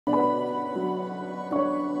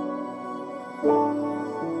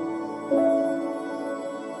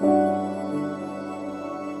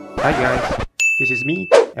Hi guys, this is me,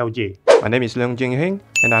 LJ. My name is Leong Heng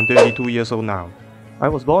and I'm 22 years old now. I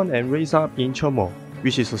was born and raised up in Chomo,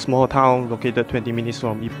 which is a small town located 20 minutes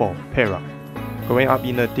from Ipoh, Perak. Growing up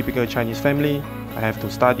in a typical Chinese family, I have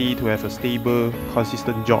to study to have a stable,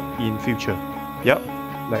 consistent job in future. Yup,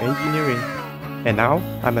 like engineering. And now,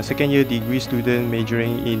 I'm a second year degree student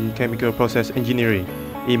majoring in chemical process engineering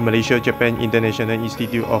in Malaysia Japan International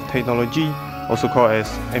Institute of Technology, also called as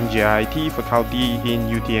MJIT faculty in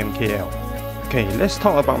UTM KL. Okay, let's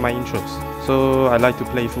talk about my interests. So I like to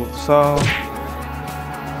play futsal,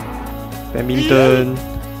 badminton,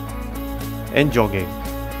 and jogging.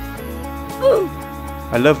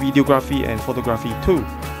 I love videography and photography too.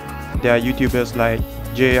 There are YouTubers like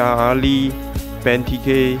JRR Lee, Ben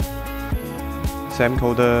TK, Sam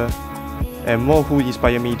Coder, and more who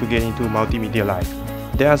inspire me to get into multimedia life.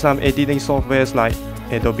 There are some editing softwares like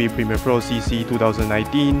Adobe Premiere Pro CC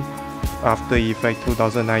 2019, After Effects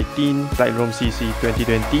 2019, Lightroom CC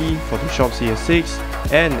 2020, Photoshop CS6,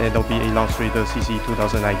 and Adobe Illustrator CC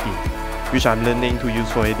 2019, which I'm learning to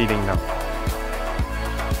use for editing now.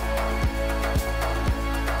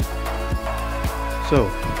 So,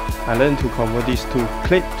 I learned to convert these two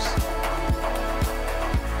clips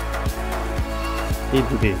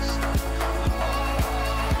into this.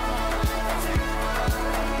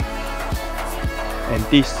 And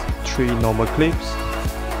these three normal clips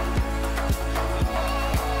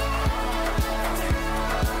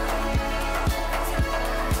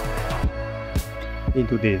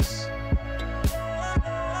into this.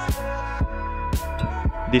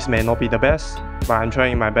 This may not be the best, but I'm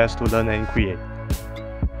trying my best to learn and create.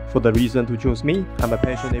 For the reason to choose me, I'm a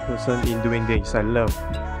passionate person in doing things I love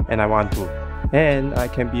and I want to. And I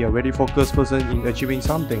can be a very focused person in achieving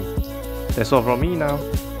something. That's all from me now.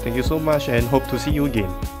 Thank you so much and hope to see you again.